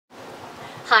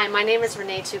Hi, my name is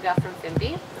Renee Tuga from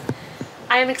Fimby.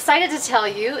 I am excited to tell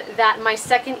you that my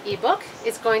second ebook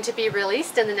is going to be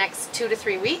released in the next 2 to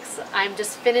 3 weeks. I'm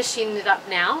just finishing it up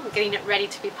now, getting it ready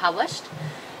to be published.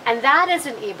 And that is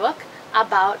an ebook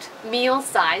about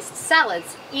meal-sized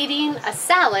salads, eating a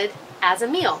salad as a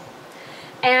meal.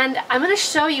 And I'm going to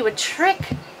show you a trick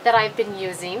that I've been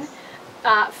using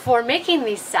for making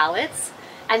these salads,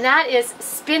 and that is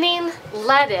spinning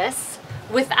lettuce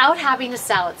without having a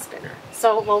salad spinner.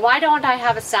 So, well, why don't I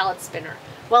have a salad spinner?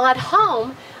 Well, at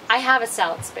home, I have a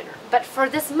salad spinner. But for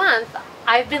this month,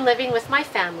 I've been living with my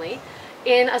family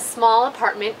in a small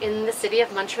apartment in the city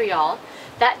of Montreal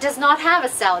that does not have a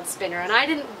salad spinner. And I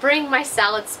didn't bring my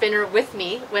salad spinner with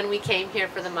me when we came here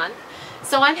for the month.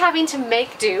 So I'm having to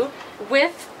make do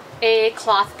with a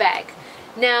cloth bag.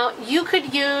 Now, you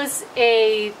could use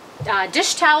a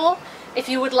dish towel if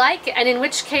you would like, and in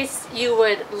which case you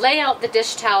would lay out the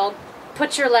dish towel,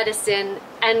 put your lettuce in,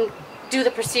 and do the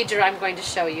procedure I'm going to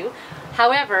show you.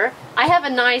 However, I have a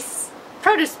nice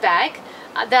produce bag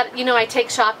that, you know, I take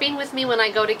shopping with me when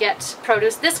I go to get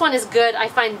produce. This one is good. I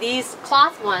find these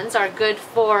cloth ones are good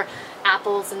for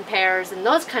apples and pears and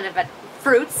those kind of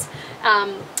fruits.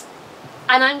 And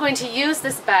I'm going to use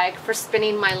this bag for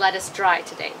spinning my lettuce dry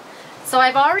today. So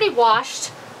I've already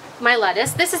washed my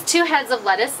lettuce. This is 2 heads of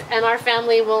lettuce, and our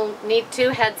family will need 2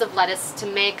 heads of lettuce to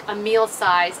make a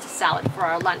meal-sized salad for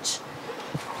our lunch.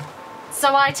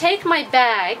 So I take my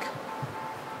bag.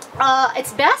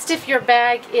 It's best if your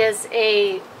bag is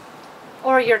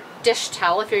or your dish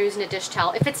towel, if you're using a dish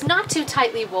towel, if it's not too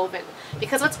tightly woven,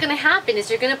 because what's going to happen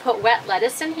is you're going to put wet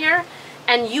lettuce in here,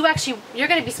 and we're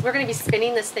going to be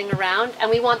spinning this thing around, and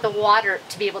we want the water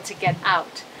to be able to get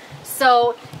out.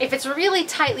 So if it's really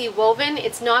tightly woven,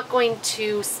 it's not going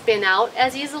to spin out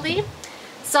as easily.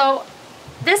 So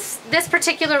this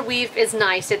particular weave is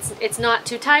nice. It's not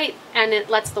too tight, and it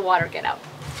lets the water get out.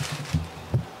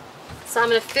 So I'm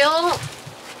going to fill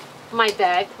my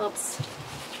bag. Oops,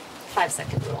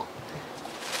 5-second rule.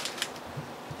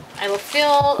 I will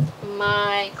fill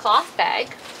my cloth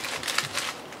bag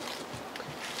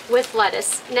with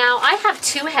lettuce. Now, I have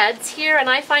 2 heads here, and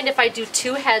I find if I do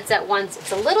 2 heads at once,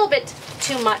 it's a little bit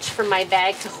too much for my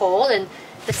bag to hold, and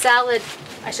the salad,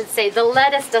 I should say, the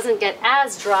lettuce doesn't get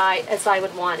as dry as I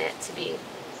would want it to be.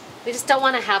 We just don't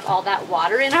want to have all that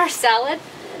water in our salad.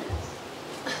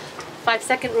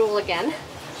 5-second rule again.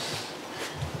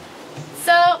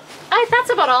 So, that's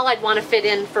about all I'd want to fit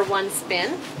in for one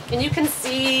spin. And you can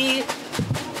see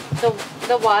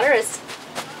the water is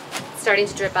starting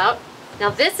to drip out. Now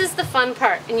this is the fun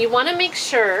part, and you want to make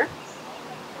sure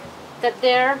that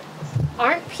there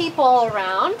aren't people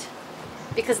around,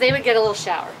 because they would get a little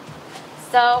shower.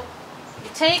 So you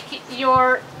take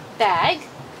your bag.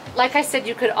 Like I said,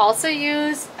 you could also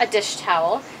use a dish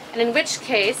towel, and in which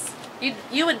case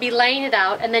you would be laying it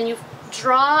out, and then you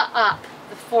draw up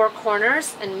the 4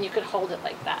 corners, and you could hold it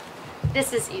like that.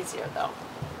 This is easier though.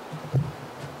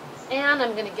 And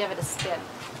I'm going to give it a spin.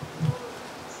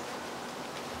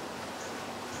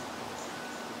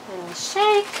 And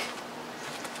shake.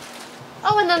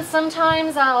 Oh, and then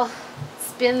sometimes I'll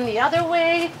spin the other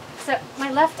way. So my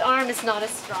left arm is not as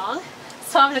strong,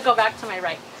 so I'm going to go back to my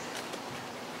right.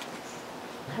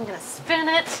 I'm going to spin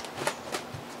it.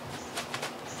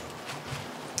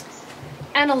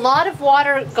 And a lot of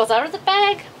water goes out of the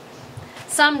bag.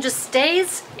 Some just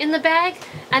stays in the bag.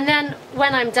 And then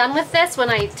when I'm done with this, when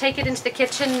I take it into the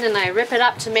kitchen and I rip it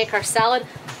up to make our salad,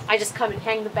 I just come and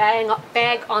hang the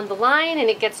bag on the line, and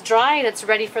it gets dry and it's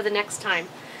ready for the next time.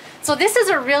 So this is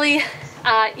a really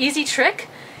easy trick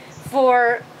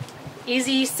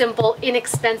simple,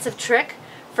 inexpensive trick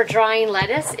for drying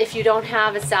lettuce if you don't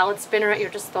have a salad spinner at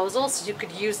your disposal. So you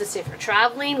could use this if you're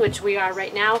traveling, which we are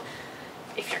right now.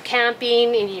 If you're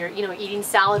camping and you're eating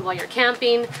salad while you're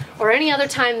camping, or any other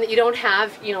time that you don't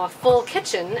have a full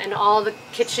kitchen and all the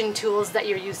kitchen tools that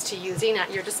you're used to using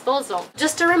at your disposal.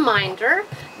 Just a reminder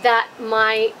that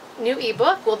my new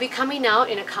ebook will be coming out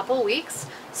in a couple weeks,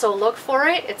 so look for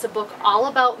it. It's a book all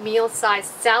about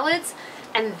meal-sized salads,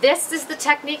 and this is the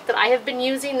technique that I have been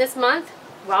using this month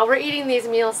while we're eating these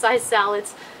meal-sized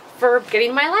salads for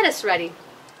getting my lettuce ready.